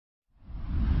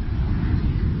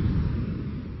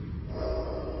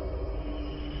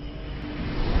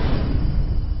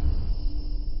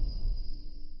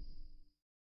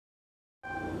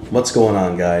What's going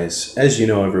on, guys? As you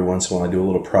know, every once in a while I do a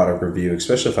little product review,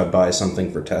 especially if I buy something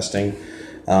for testing.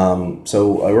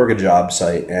 So I work a job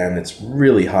site and it's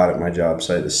really hot at my job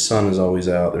site. The sun is always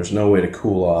out. There's no way to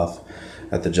cool off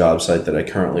at the job site that I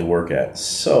currently work at.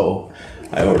 So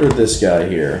I ordered this guy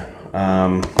here.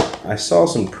 I saw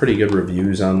some pretty good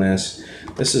reviews on this.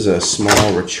 This is a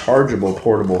small rechargeable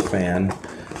portable fan.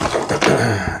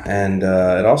 And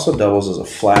it also doubles as a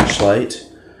flashlight.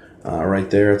 Right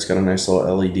there, it's got a nice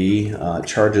little LED. It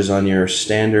charges on your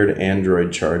standard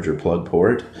Android charger plug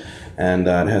port. And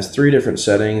it has 3 different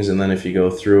settings, and then if you go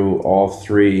through all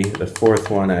 3, the 4th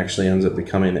one actually ends up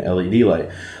becoming the LED light.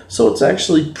 So it's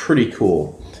actually pretty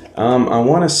cool. I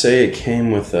want to say it came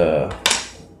with a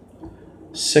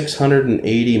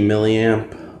 680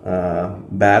 milliamp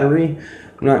battery.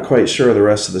 I'm not quite sure of the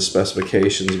rest of the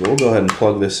specifications, but we'll go ahead and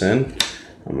plug this in.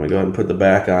 I'm going to go ahead and put the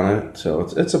back on it. So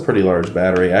it's a pretty large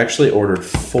battery. I actually ordered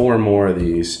 4 more of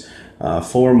these.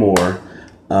 4 more.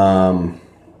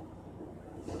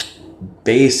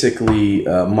 Basically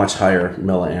much higher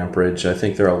milliamperage. I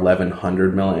think they're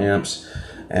 1100 milliamps.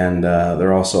 And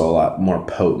they're also a lot more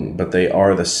potent. But they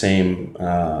are the same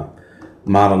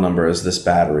model number as this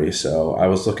battery. So I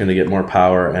was looking to get more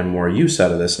power and more use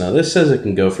out of this. Now this says it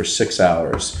can go for 6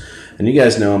 hours. And you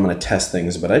guys know I'm going to test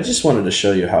things, but I just wanted to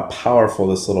show you how powerful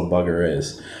this little bugger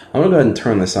is. I'm going to go ahead and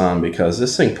turn this on because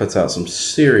this thing puts out some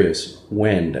serious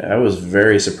wind. I was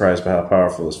very surprised by how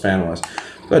powerful this fan was.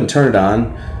 Go ahead and turn it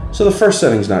on. So the first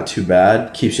setting's not too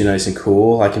bad. Keeps you nice and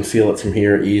cool. I can feel it from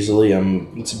here easily.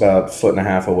 It's about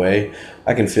 1.5 feet away.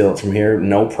 I can feel it from here,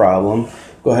 no problem.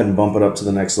 Go ahead and bump it up to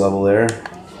the next level there.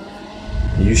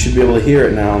 You should be able to hear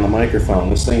it now on the microphone.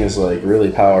 This thing is like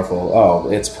really powerful. Oh,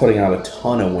 it's putting out a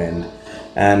ton of wind.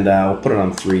 And we'll put it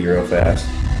on 3 real fast.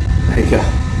 There you go.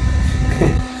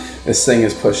 This thing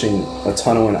is pushing a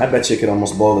ton of wind. I bet you could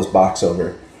almost blow this box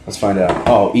over. Let's find out.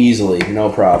 Oh, easily,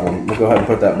 no problem. We'll go ahead and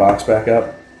put that box back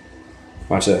up.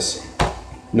 Watch this.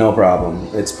 No problem.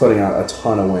 It's putting out a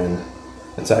ton of wind.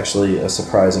 It's actually a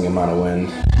surprising amount of wind.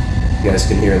 You guys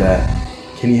can hear that.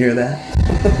 Can you hear that?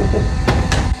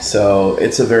 So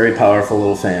it's a very powerful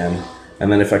little fan.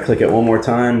 And then if I click it one more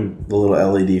time, the little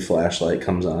LED flashlight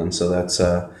comes on. So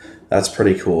that's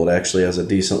pretty cool. It actually has a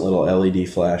decent little LED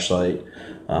flashlight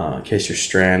in case you're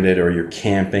stranded or you're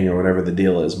camping or whatever the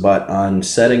deal is. But on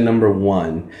setting number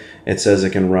 1, it says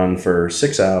it can run for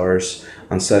 6 hours.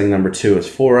 On setting number 2, it's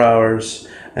 4 hours.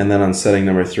 And then on setting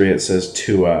number 3, it says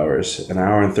 2 hours. 1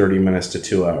 hour and 30 minutes to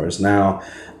 2 hours. Now,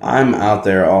 I'm out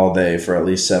there all day for at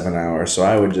least 7 hours. So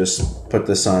I would just put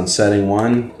this on setting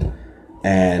 1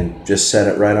 and just set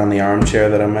it right on the armchair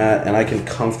that I'm at, and I can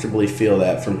comfortably feel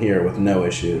that from here with no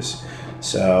issues.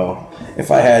 So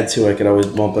if I had to, I could always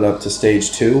bump it up to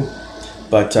stage 2,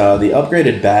 but the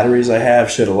upgraded batteries I have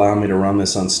should allow me to run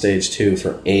this on stage 2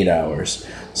 for 8 hours.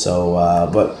 So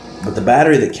but the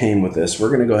battery that came with this, we're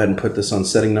going to go ahead and put this on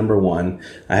setting number 1.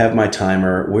 I have my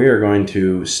timer. We are going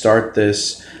to start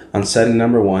this on setting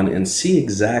number 1 and see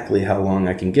exactly how long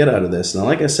I can get out of this. Now,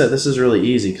 like I said, this is really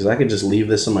easy because I can just leave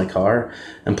this in my car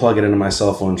and plug it into my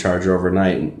cell phone charger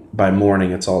overnight, and by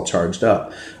morning it's all charged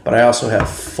up. But I also have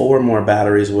 4 more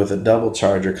batteries with a double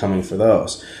charger coming for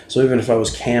those. So even if I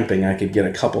was camping, I could get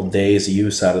a couple days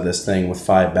use out of this thing with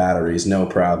 5 batteries, no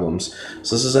problems.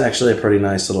 So this is actually a pretty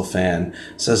nice little fan.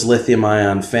 It says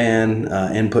lithium-ion fan,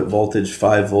 input voltage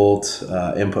 5 volt,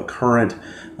 input current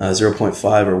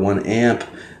 0.5 or 1 amp.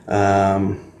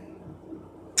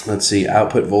 Let's see,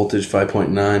 output voltage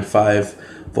 5.9, 5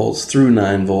 volts through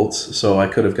 9 volts, so I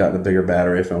could have gotten a bigger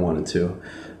battery if I wanted to.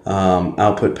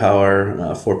 Output power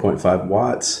 4.5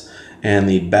 watts, and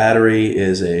the battery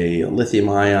is a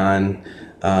lithium-ion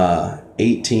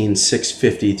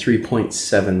 18650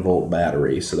 3.7 volt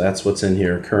battery. So that's what's in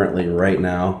here currently right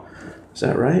now. Is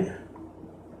that right?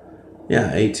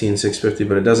 Yeah, 18650,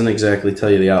 but it doesn't exactly tell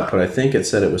you the output. I think it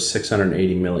said it was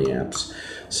 680 milliamps.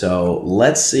 So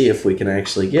let's see if we can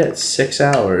actually get 6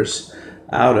 hours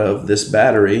out of this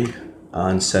battery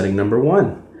on setting number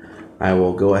 1. I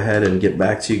will go ahead and get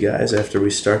back to you guys after we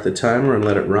start the timer and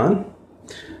let it run,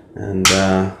 and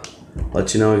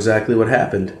let you know exactly what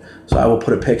happened. So I will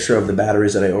put a picture of the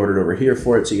batteries that I ordered over here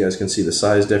for it so you guys can see the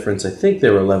size difference. I think they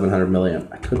were 1100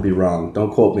 milliamp. I could be wrong.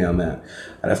 Don't quote me on that.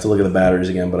 I'd have to look at the batteries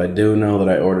again, but I do know that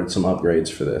I ordered some upgrades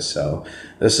for this. So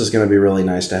this is going to be really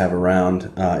nice to have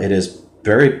around. It is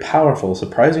very powerful,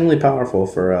 surprisingly powerful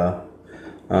for a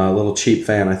little cheap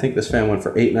fan. I think this fan went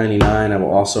for $8.99. I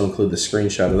will also include the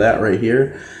screenshot of that right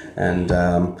here. And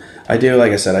I do,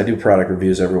 like I said, I do product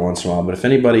reviews every once in a while. But if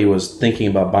anybody was thinking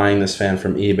about buying this fan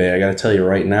from eBay, I got to tell you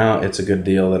right now, it's a good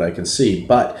deal that I can see.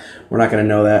 But we're not going to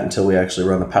know that until we actually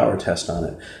run the power test on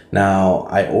it. Now,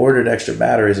 I ordered extra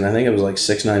batteries, and I think it was like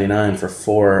 $6.99 for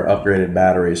 4 upgraded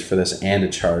batteries for this and a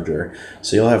charger.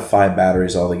 So you'll have 5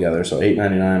 batteries altogether. So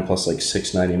 $8.99 plus like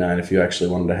 $6.99 if you actually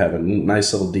wanted to have a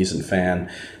nice little decent fan.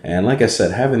 And like I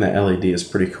said, having that LED is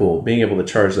pretty cool. Being able to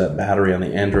charge that battery on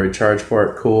the Android charge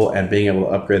port, cool, and being able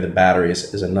to upgrade the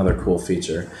batteries is another cool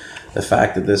feature. The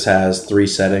fact that this has 3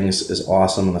 settings is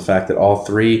awesome, and the fact that all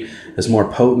 3 is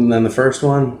more potent than the first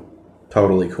one,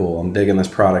 totally cool. I'm digging this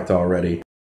product already.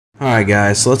 Alright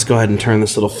guys, so let's go ahead and turn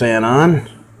this little fan on.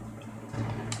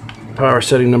 Power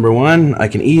setting number 1. I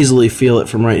can easily feel it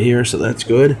from right here, so that's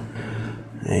good.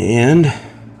 And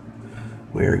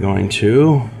we're going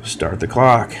to start the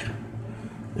clock.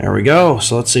 There we go.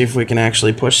 So let's see if we can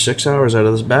actually push 6 hours out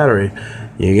of this battery.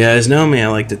 You guys know me, I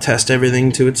like to test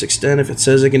everything to its extent. If it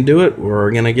says it can do it,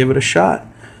 we're going to give it a shot.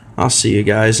 I'll see you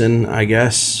guys in, I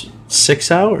guess,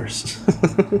 6 hours.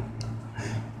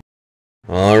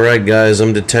 Alright guys,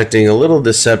 I'm detecting a little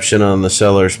deception on the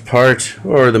seller's part,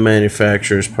 or the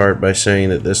manufacturer's part, by saying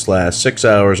that this lasts 6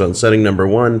 hours on setting number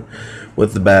 1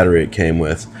 with the battery it came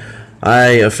with. I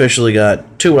officially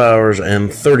got 2 hours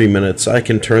and 30 minutes. I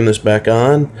can turn this back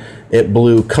on. It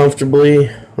blew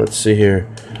comfortably. Let's see here.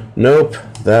 Nope,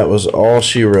 that was all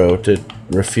she wrote. It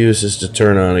refuses to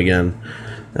turn on again.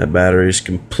 That battery is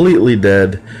completely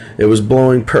dead. It was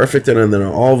blowing perfect, and then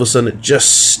all of a sudden it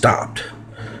just stopped.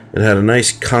 It had a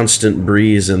nice constant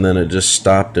breeze, and then it just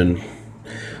stopped. And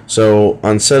so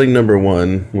on setting number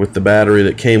 1 with the battery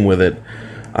that came with it,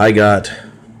 I got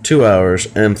 2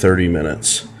 hours and 30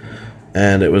 minutes,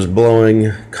 and it was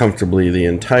blowing comfortably the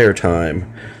entire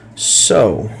time.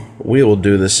 So we will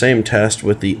do the same test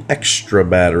with the extra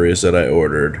batteries that I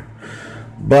ordered,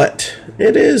 but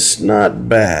it is not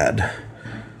bad.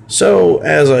 So,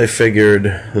 as I figured,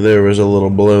 there was a little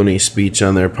baloney speech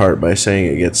on their part by saying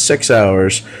it gets 6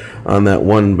 hours on that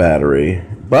one battery.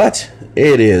 But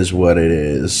it is what it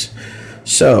is.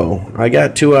 So, I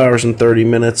got 2 hours and 30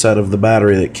 minutes out of the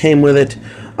battery that came with it.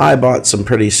 I bought some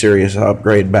pretty serious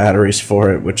upgrade batteries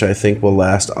for it, which I think will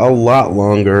last a lot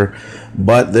longer.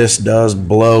 But this does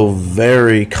blow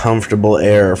very comfortable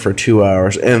air for 2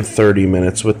 hours and 30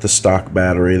 minutes with the stock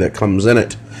battery that comes in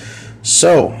it.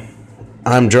 So,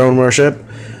 I'm Drone Worship.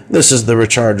 This is the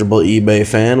rechargeable eBay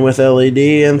fan with LED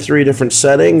and 3 different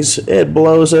settings. It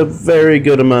blows a very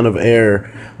good amount of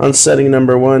air. On setting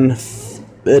number 1,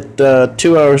 at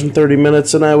 2 hours and 30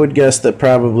 minutes, and I would guess that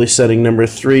probably setting number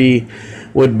 3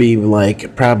 would be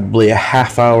like probably a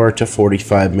half hour to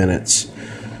 45 minutes.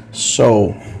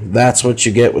 So that's what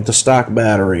you get with the stock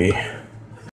battery.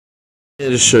 I'll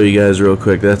just show you guys real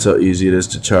quick, that's how easy it is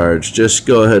to charge. Just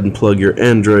go ahead and plug your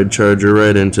Android charger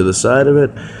right into the side of it,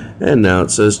 and now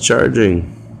it says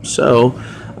charging. So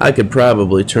I could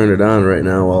probably turn it on right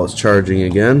now while it's charging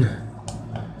again.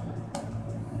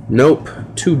 Nope,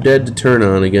 too dead to turn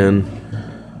on again.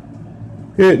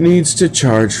 It needs to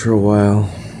charge for a while.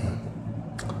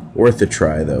 Worth a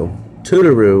try though.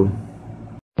 Tootaroo.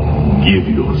 Give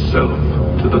yourself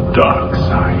to the dark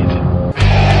side.